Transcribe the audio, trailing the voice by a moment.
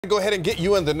Go ahead and get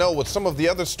you in the know with some of the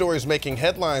other stories making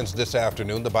headlines this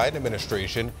afternoon. The Biden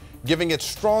administration giving its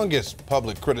strongest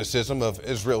public criticism of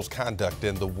Israel's conduct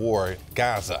in the war in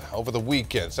Gaza. Over the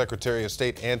weekend, Secretary of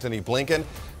State Antony Blinken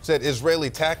said Israeli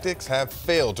tactics have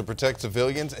failed to protect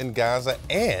civilians in Gaza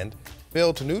and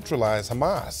failed to neutralize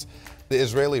Hamas. The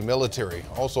Israeli military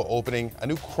also opening a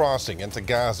new crossing into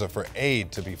Gaza for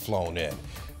aid to be flown in.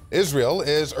 Israel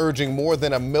is urging more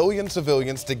than 1 million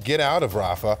civilians to get out of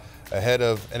Rafah ahead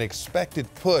of an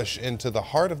expected push into the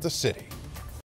heart of the city.